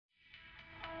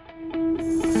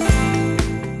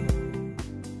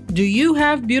Do you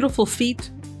have beautiful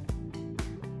feet?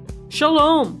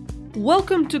 Shalom!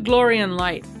 Welcome to Glory and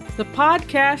Light, the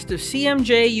podcast of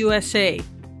CMJ USA,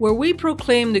 where we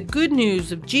proclaim the good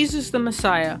news of Jesus the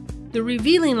Messiah, the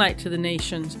revealing light to the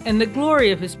nations, and the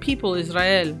glory of his people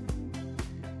Israel.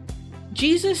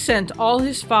 Jesus sent all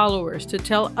his followers to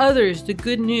tell others the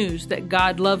good news that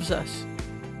God loves us.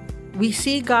 We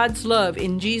see God's love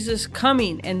in Jesus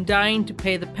coming and dying to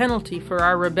pay the penalty for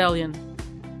our rebellion.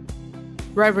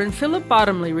 Reverend Philip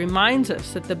Bottomley reminds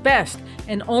us that the best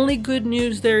and only good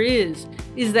news there is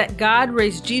that God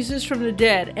raised Jesus from the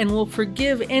dead and will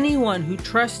forgive anyone who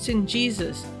trusts in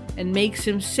Jesus and makes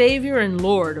him Savior and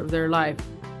Lord of their life.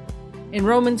 In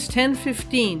Romans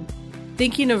 10:15,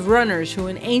 thinking of runners who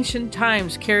in ancient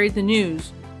times carried the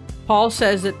news, Paul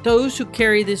says that those who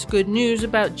carry this good news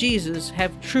about Jesus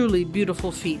have truly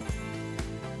beautiful feet.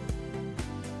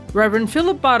 Reverend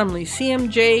Philip Bottomley,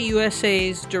 CMJ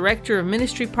USA's Director of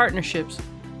Ministry Partnerships,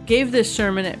 gave this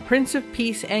sermon at Prince of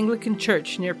Peace Anglican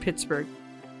Church near Pittsburgh.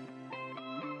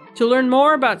 To learn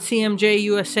more about CMJ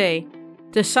USA,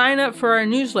 to sign up for our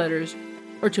newsletters,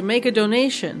 or to make a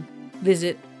donation,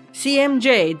 visit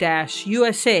cmj-usa.org.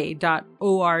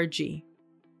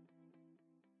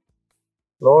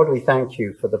 Lord, we thank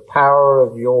you for the power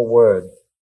of your word.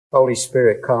 Holy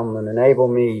Spirit, come and enable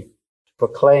me to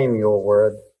proclaim your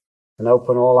word and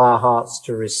open all our hearts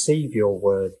to receive your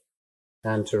word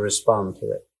and to respond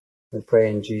to it. We pray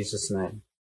in Jesus' name.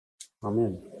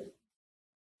 Amen.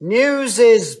 News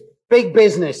is big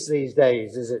business these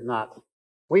days, is it not?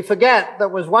 We forget there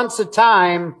was once a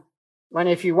time when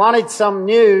if you wanted some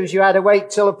news, you had to wait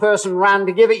till a person ran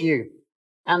to give it you.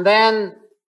 And then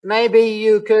maybe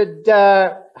you could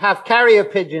have carrier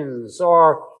pigeons,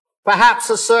 or perhaps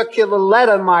a circular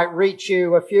letter might reach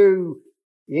you a few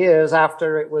years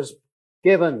after it was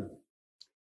given.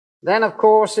 Then, of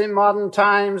course, in modern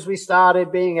times, we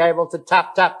started being able to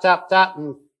tap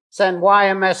and send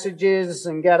wire messages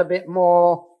and get a bit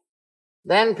more.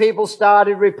 Then people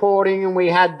started reporting, and we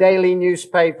had daily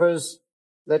newspapers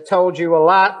that told you a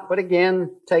lot, but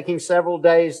again, taking several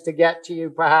days to get to you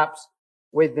perhaps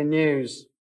with the news.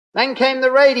 Then came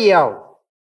the radio,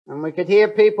 and we could hear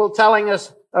people telling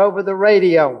us over the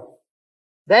radio.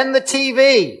 Then the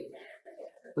TV.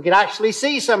 We could actually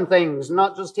see some things,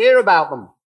 not just hear about them.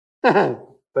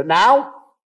 But now,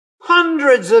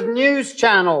 hundreds of news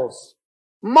channels,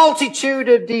 multitude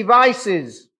of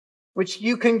devices, which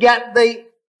you can get the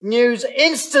news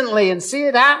instantly and see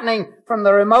it happening from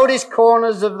the remotest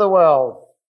corners of the world.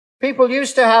 People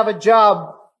used to have a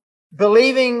job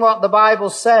believing what the Bible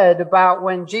said about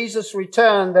when Jesus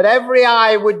returned, that every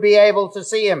eye would be able to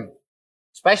see him,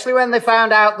 especially when they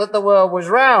found out that the world was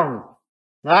round.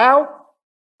 Now,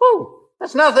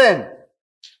 that's nothing.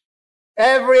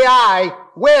 Every eye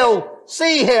will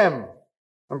see him,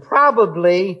 and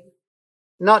probably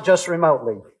not just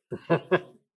remotely.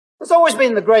 There's always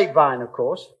been the grapevine, of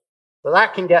course, but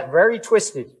that can get very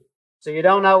twisted, so you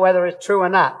don't know whether it's true or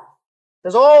not.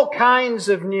 There's all kinds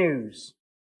of news.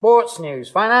 Sports news,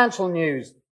 financial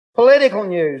news, political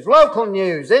news, local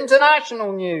news,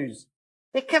 international news.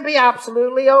 It can be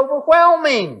absolutely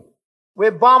overwhelming.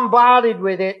 We're bombarded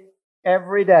with it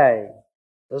every day.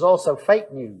 There's also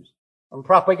fake news and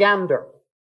propaganda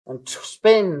and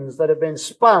spins that have been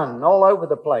spun all over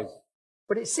the place.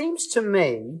 But it seems to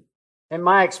me, in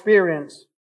my experience,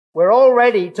 we're all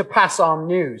ready to pass on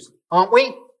news, aren't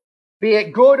we? Be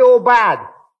it good or bad.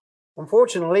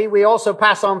 Unfortunately, we also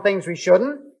pass on things we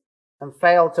shouldn't, and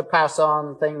fail to pass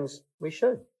on things we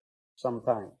should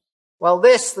sometimes. Well,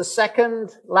 this, the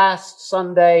second last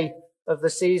Sunday of the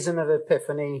season of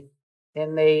Epiphany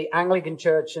in the Anglican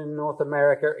Church in North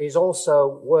America, is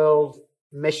also World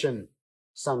Mission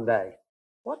Sunday.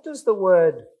 What does the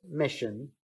word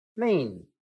mission mean?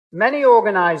 Many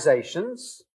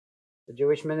organizations, the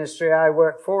Jewish ministry I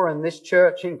work for and this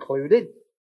church included,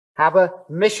 have a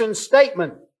mission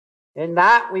statement. In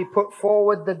that, we put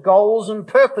forward the goals and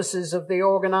purposes of the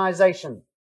organization.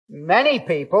 Many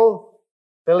people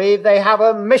believe they have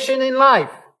a mission in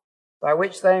life, by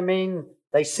which they mean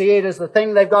they see it as the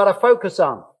thing they've got to focus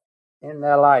on in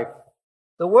their life.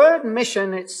 The word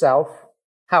mission itself,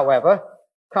 however,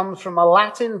 comes from a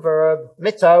Latin verb,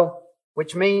 mitto,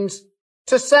 which means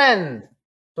to send.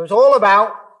 So it's all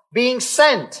about being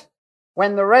sent.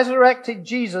 When the resurrected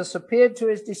Jesus appeared to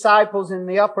his disciples in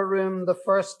the upper room the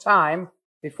first time,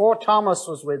 before Thomas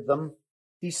was with them,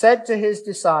 he said to his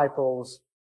disciples,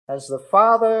 "As the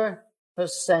Father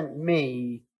has sent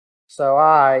me, so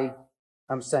I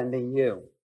am sending you."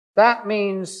 That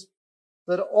means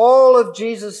that all of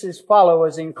Jesus'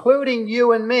 followers, including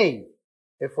you and me,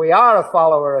 if we are a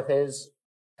follower of his,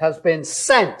 has been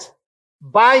sent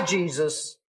by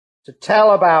Jesus to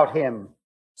tell about him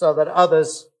so that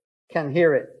others can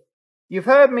hear it. You've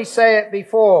heard me say it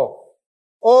before.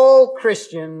 All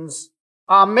Christians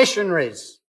are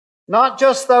missionaries, not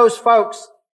just those folks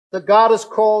that God has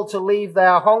called to leave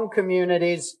their home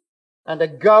communities and to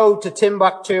go to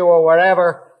Timbuktu or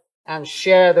wherever and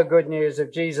share the good news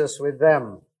of Jesus with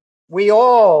them. We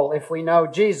all, if we know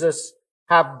Jesus,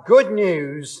 have good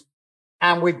news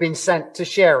and we've been sent to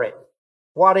share it.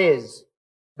 What is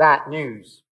that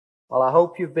news? Well, I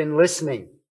hope you've been listening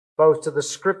both to the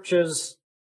scriptures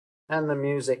and the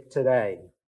music today.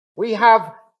 We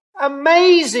have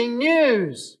amazing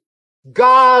news.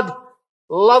 God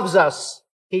loves us.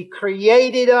 He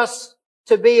created us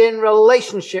to be in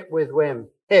relationship with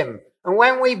him. And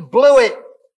when we blew it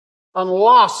and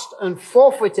lost and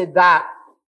forfeited that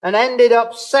and ended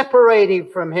up separating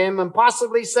from him and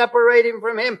possibly separating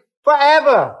from him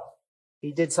forever,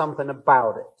 he did something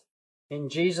about it. In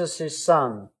Jesus, his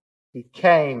son, he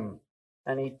came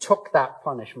and he took that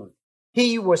punishment.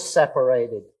 He was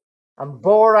separated and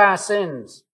bore our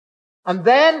sins. And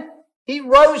then he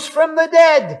rose from the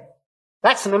dead.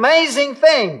 That's an amazing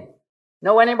thing.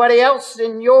 Know anybody else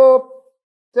in your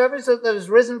service that has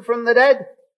risen from the dead?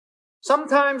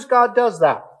 Sometimes God does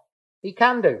that. He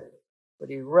can do. But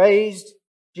he raised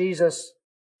Jesus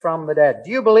from the dead.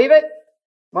 Do you believe it?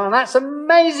 Well, that's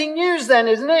amazing news then,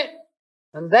 isn't it?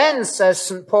 And then, says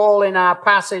St. Paul in our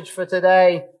passage for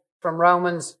today from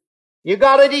Romans, you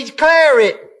got to declare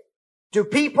it. Do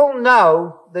people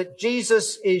know that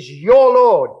Jesus is your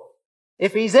Lord?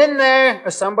 If he's in there,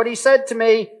 as somebody said to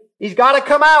me, he's got to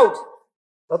come out.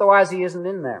 Otherwise, he isn't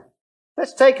in there.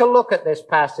 Let's take a look at this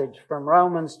passage from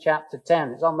Romans chapter 10.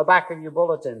 It's on the back of your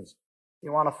bulletins.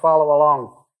 You want to follow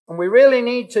along. And we really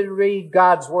need to read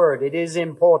God's word. It is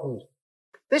important.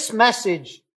 This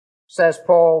message, says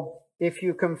Paul, if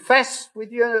you confess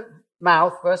with your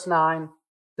mouth, verse 9,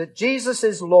 that Jesus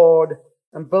is Lord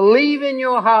and believe in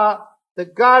your heart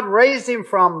that God raised him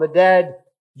from the dead,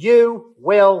 you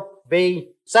will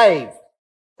be saved.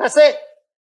 That's it.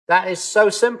 That is so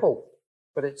simple,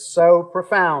 but it's so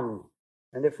profound.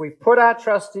 And if we put our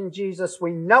trust in Jesus,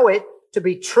 we know it to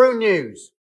be true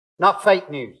news, not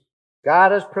fake news.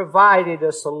 God has provided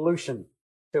a solution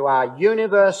to our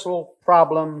universal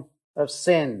problem of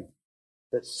sin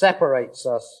that separates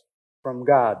us from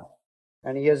God.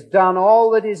 And he has done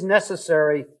all that is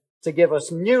necessary to give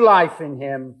us new life in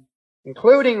him,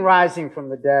 including rising from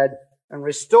the dead, and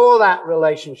restore that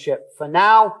relationship for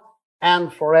now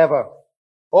and forever.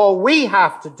 All we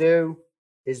have to do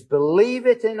is believe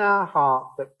it in our heart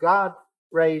that God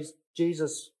raised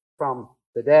Jesus from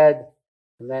the dead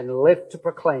and then live to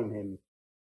proclaim him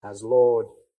as Lord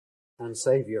and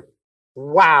Savior.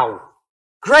 Wow!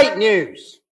 Great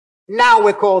news! Now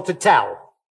we're called to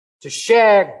tell, to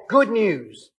share good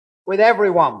news with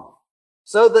everyone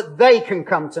so that they can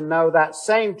come to know that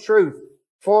same truth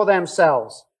for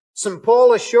themselves. St.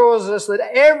 Paul assures us that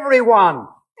everyone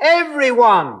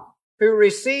who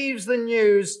receives the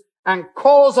news and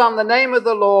calls on the name of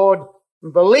the Lord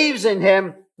and believes in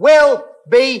him will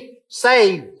be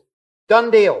saved.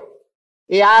 Done deal.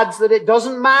 He adds that it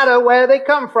doesn't matter where they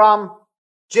come from,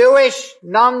 Jewish,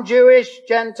 non-Jewish,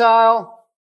 Gentile,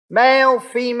 male,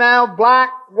 female,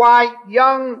 black, white,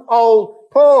 young,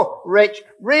 old, poor, rich,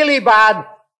 really bad,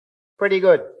 pretty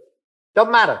good.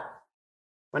 Doesn't matter.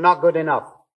 We're not good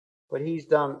enough. But he's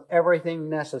done everything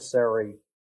necessary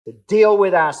to deal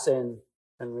with our sin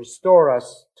and restore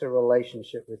us to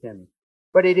relationship with him.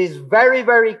 But it is very,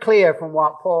 very clear from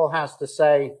what Paul has to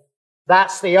say,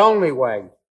 that's the only way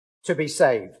to be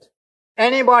saved.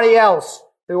 Anybody else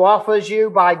who offers you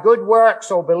by good works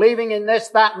or believing in this,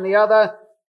 that, and the other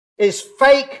is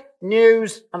fake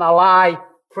news and a lie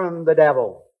from the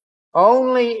devil.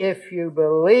 Only if you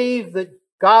believe that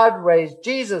God raised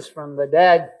Jesus from the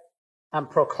dead and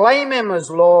proclaim him as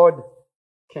Lord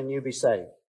can you be saved.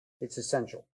 It's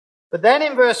essential. But then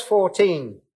in verse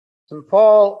 14, St.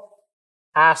 Paul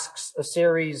asks a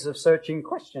series of searching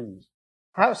questions.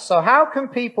 How can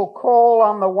people call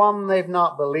on the one they've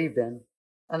not believed in?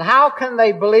 And how can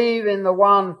they believe in the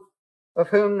one of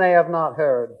whom they have not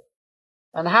heard?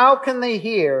 And how can they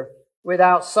hear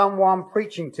without someone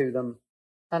preaching to them?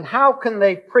 And how can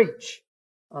they preach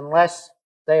unless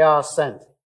they are sent?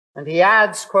 And he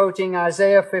adds, quoting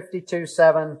Isaiah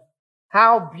 52:7,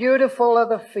 how beautiful are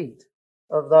the feet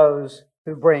of those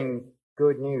who bring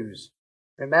good news.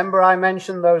 Remember I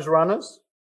mentioned those runners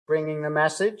bringing the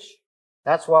message?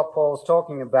 That's what Paul's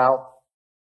talking about.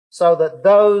 So that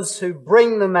those who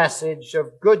bring the message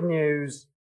of good news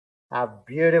have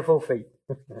beautiful feet.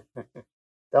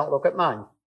 Don't look at mine.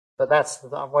 But that's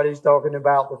not what he's talking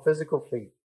about, the physical feet,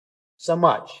 so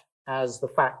much as the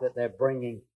fact that they're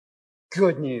bringing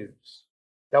good news.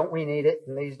 Don't we need it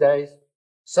in these days?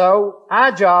 So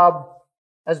our job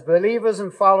as believers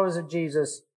and followers of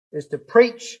Jesus is to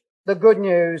preach the good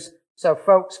news so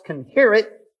folks can hear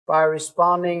it by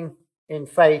responding in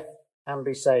faith and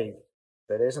be saved.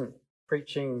 If it isn't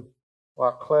preaching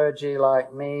what clergy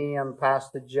like me and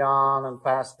Pastor John and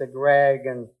Pastor Greg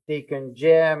and Deacon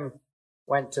Jim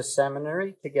went to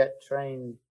seminary to get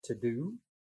trained to do,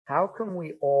 how can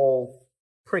we all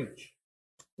preach?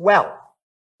 Well,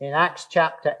 in Acts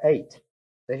chapter 8,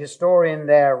 the historian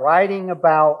there, writing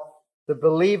about the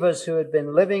believers who had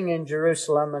been living in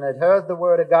Jerusalem and had heard the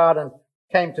word of God and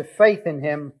came to faith in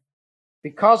him,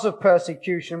 because of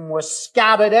persecution, were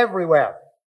scattered everywhere.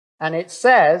 And it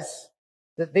says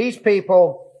that these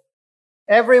people,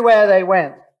 everywhere they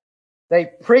went, they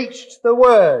preached the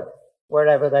word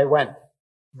wherever they went.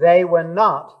 They were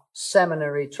not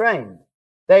seminary trained.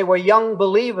 They were young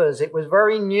believers. It was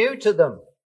very new to them.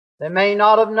 They may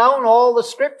not have known all the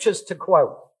scriptures to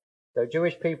quote. The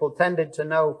Jewish people tended to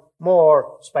know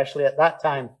more, especially at that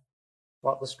time,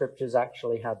 what the scriptures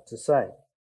actually had to say.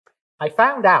 I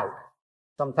found out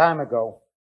some time ago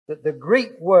that the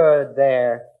Greek word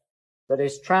there that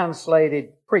is translated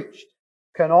preached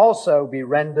can also be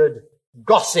rendered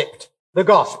gossiped, the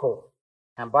gospel.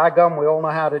 And by gum, we all know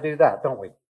how to do that, don't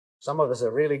we? Some of us are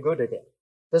really good at it.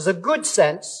 There's a good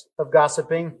sense of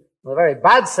gossiping and a very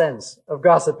bad sense of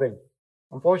gossiping.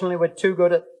 Unfortunately, we're too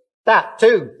good at that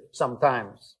too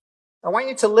sometimes. I want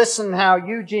you to listen how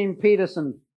Eugene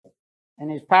Peterson,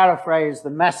 in his paraphrase, The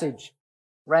Message,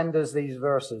 renders these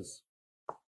verses.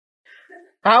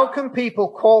 How can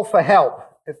people call for help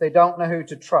if they don't know who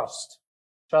to trust?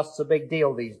 Trust's a big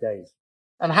deal these days.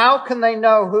 And how can they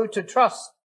know who to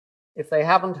trust if they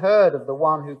haven't heard of the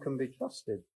one who can be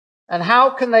trusted? And how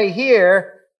can they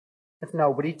hear if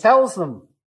nobody tells them?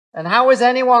 And how is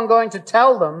anyone going to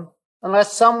tell them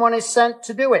unless someone is sent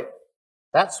to do it?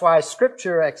 That's why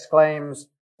Scripture exclaims,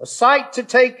 a sight to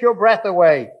take your breath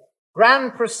away,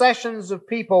 grand processions of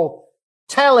people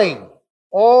telling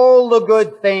all the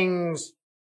good things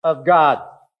of God.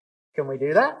 Can we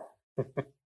do that?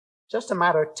 Just a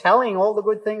matter of telling all the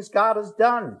good things God has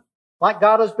done, like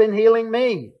God has been healing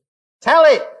me. Tell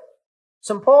it.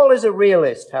 St. Paul is a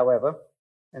realist, however,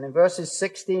 and in verses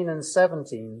 16 and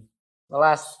 17, the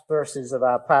last verses of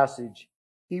our passage,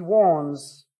 he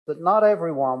warns that not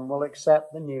everyone will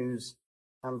accept the news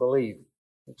and believe.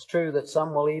 It's true that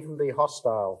some will even be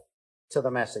hostile to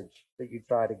the message that you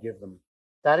try to give them.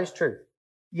 That is true.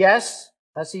 Yes,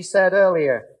 as he said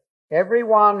earlier,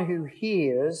 everyone who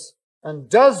hears and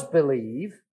does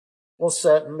believe will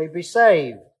certainly be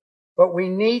saved. But we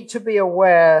need to be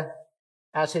aware,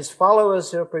 as his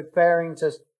followers who are preparing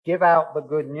to give out the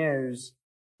good news,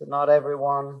 that not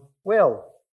everyone will,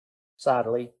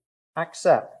 sadly,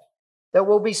 accept. There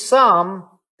will be some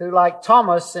who, like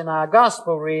Thomas in our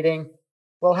gospel reading,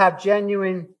 will have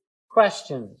genuine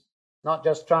questions, not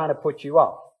just trying to put you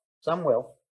off. Some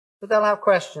will, but they'll have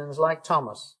questions like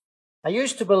Thomas. I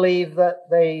used to believe that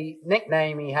the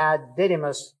nickname he had,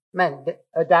 Didymus, meant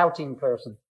a doubting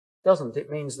person. Doesn't.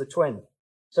 It means the twin.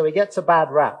 So he gets a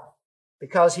bad rap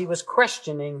because he was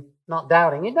questioning, not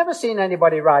doubting. He'd never seen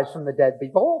anybody rise from the dead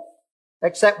before,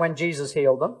 except when Jesus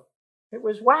healed them. It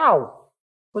was, wow.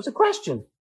 Was a question.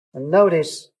 And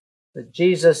notice that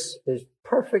Jesus is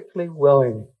perfectly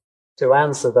willing to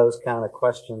answer those kind of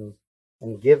questions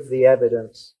and give the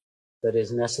evidence that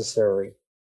is necessary.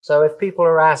 So if people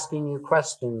are asking you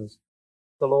questions,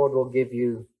 the Lord will give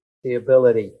you the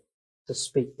ability to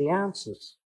speak the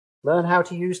answers. Learn how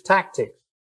to use tactics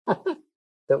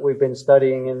that we've been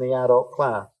studying in the adult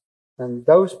class. And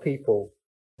those people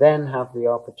then have the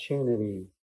opportunity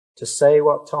to say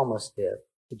what Thomas did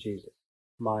to Jesus.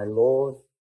 My Lord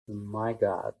and my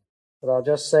God. But I'll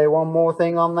just say one more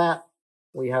thing on that.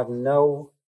 We have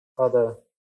no other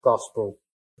gospel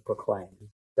to proclaim.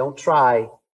 Don't try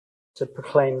to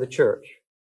proclaim the church.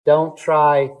 Don't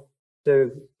try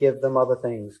to give them other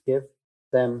things. Give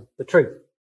them the truth.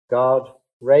 God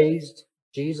raised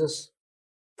Jesus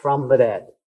from the dead.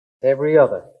 Every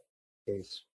other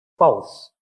is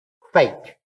false,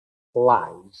 fake,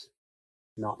 lies,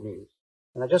 not news.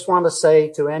 And I just want to say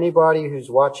to anybody who's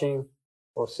watching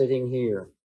or sitting here,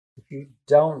 if you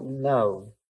don't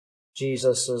know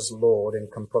Jesus as Lord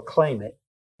and can proclaim it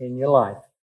in your life,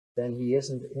 then he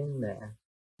isn't in there.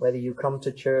 Whether you come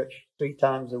to church 3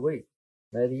 times a week,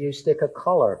 whether you stick a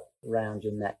collar around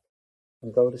your neck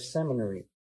and go to seminary,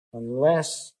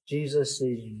 unless Jesus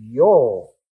is your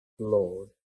Lord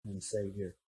and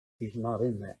Savior, he's not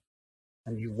in there.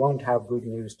 and you won't have good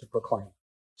news to proclaim.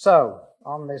 So,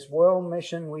 on this World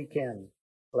Mission Weekend,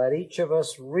 let each of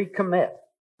us recommit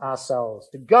ourselves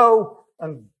to go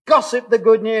and gossip the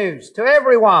good news to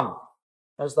everyone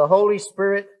as the Holy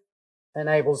Spirit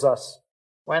enables us.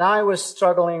 When I was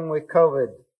struggling with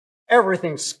COVID,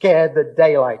 everything scared the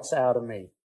daylights out of me.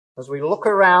 As we look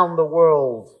around the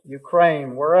world,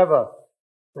 Ukraine, wherever,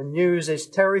 the news is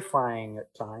terrifying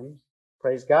at times.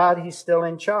 Praise God, He's still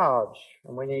in charge.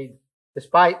 And we need,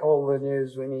 despite all the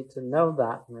news, we need to know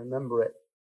that and remember it.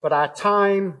 But our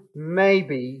time may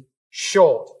be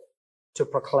short to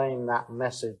proclaim that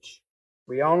message.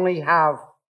 We only have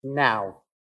now.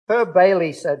 Herb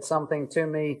Bailey said something to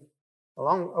me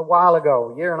a while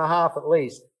ago, a year and a half at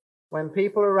least, when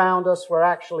people around us were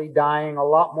actually dying a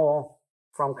lot more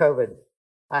from COVID.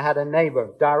 I had a neighbor,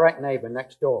 direct neighbor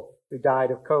next door, who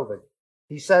died of COVID.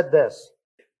 He said this: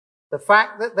 the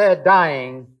fact that they're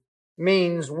dying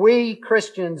means we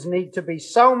Christians need to be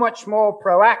so much more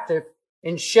proactive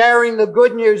in sharing the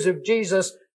good news of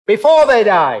Jesus before they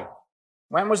die.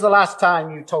 When was the last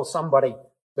time you told somebody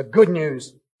the good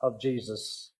news of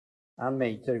Jesus? And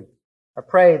me too. I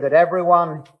pray that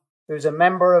everyone who's a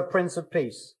member of Prince of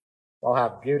Peace will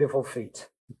have beautiful feet.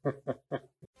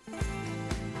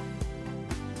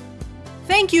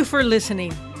 Thank you for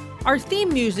listening. Our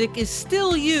theme music is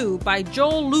Still You by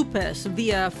Joel Lupes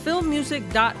via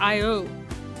filmmusic.io.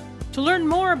 To learn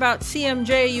more about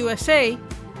CMJ USA,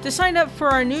 to sign up for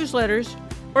our newsletters,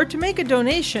 or to make a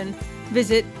donation,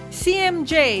 visit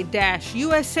cmj-usa.org.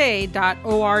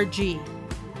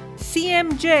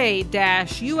 cmj-usa.org.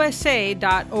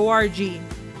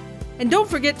 And don't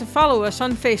forget to follow us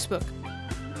on Facebook.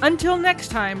 Until next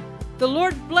time, the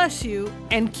Lord bless you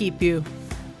and keep you.